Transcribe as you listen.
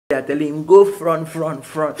They're telling him, go front, front,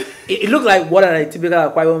 front. It looked like what a typical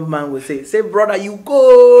Akwa man would say. Say, brother, you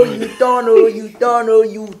go, you don't know, you don't know,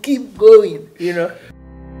 you keep going, you know.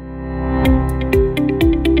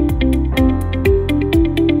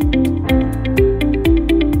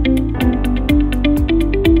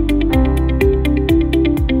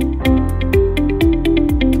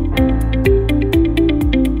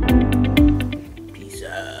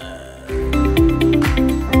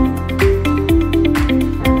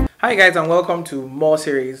 Hi guys, and welcome to more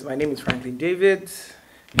series. My name is Franklin David.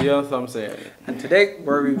 Gidyon, and today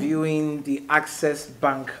we're reviewing the Access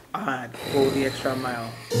Bank ad for the extra mile.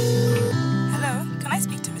 Hello, can I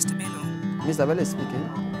speak to Mr. Bello? Mr. Bello speaking.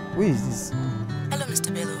 Who is this? Hello,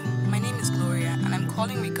 Mr. Bello. My name is Gloria, and I'm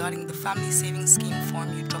calling regarding the family savings scheme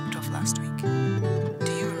form you dropped off last week.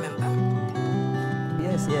 Do you remember?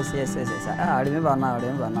 Yes. I remember now.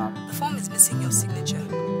 The form is missing your signature.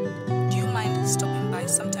 Do you mind stopping by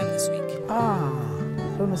sometime this week? I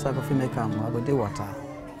don't know if I go do water.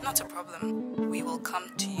 Not a problem. We will come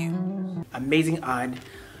to you. Amazing ad.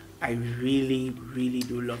 I really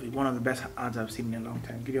do love it. One of the best ads I've seen in a long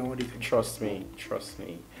time. Gidyon, what do you think? Trust me.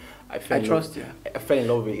 I trust you. I fell in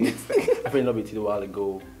love with it. I fell in love with it a while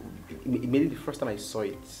ago. Maybe the first time I saw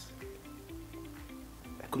it,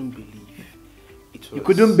 I couldn't believe it was. You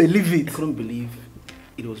couldn't believe it? I couldn't believe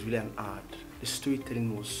it was really an ad. The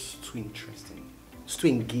storytelling was too interesting. It's too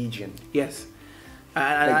engaging. Yes. You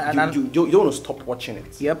don't want to stop watching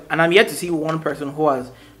it. Yep. And I'm yet to see one person who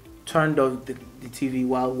has turned off the TV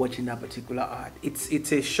while watching that particular ad.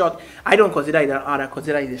 It's a short. I don't consider it an ad. I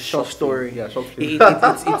consider it a short story. Yeah, short film.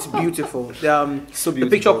 It's beautiful. So beautiful. The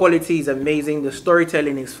picture quality is amazing. The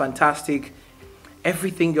storytelling is fantastic.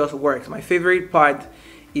 Everything just works. My favorite part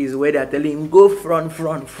is where they're telling him, go front.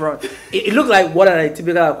 It looked like what a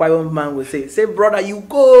typical Akwa man would say. Say, brother, you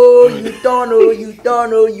go, you don't know,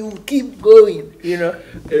 you keep going, you know.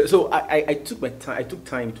 So I took my time. I took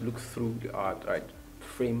time to look through the art, right,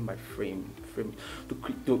 frame by frame,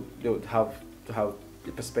 to have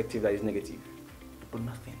the perspective that is negative, but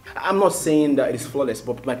nothing. I'm not saying that it is flawless,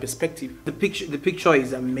 but my perspective. The picture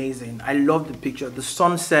is amazing. I love the picture. The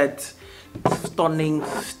sunset,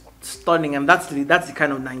 stunning, and that's the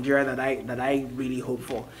kind of Nigeria that I really hope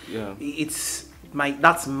for. Yeah,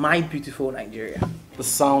 that's my beautiful Nigeria. The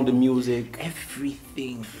sound, the music,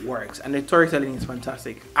 everything works, and the storytelling is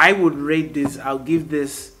fantastic. I would rate this. I'll give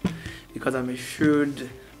this, because I'm a shrewd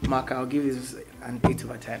marker, I'll give this an 8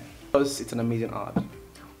 over 10 because it's an amazing art.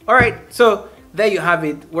 All right, so there you have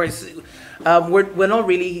it. We're not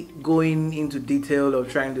really going into detail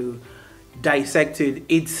of trying to dissect it.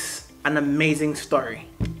 It's an amazing story.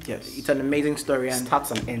 Yes, it's an amazing story, and starts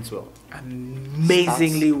and ends well.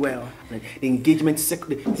 Amazingly well. The engagement.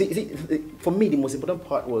 For me, the most important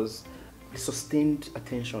part was the sustained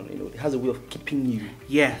attention. You know, it has a way of keeping you.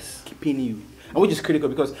 Yes, keeping you, and which is critical,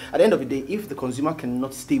 because at the end of the day, if the consumer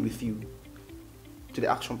cannot stay with you to the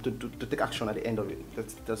action to take action at the end of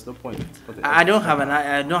it, there's no point. I don't have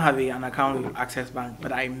an account with Access Bank,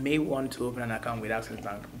 but I may want to open an account with Access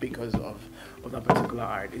Bank because of that particular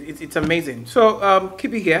art. It's amazing. So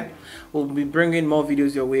keep it here. We'll be bringing more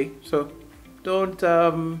videos your way. So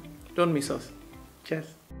don't miss us. Cheers.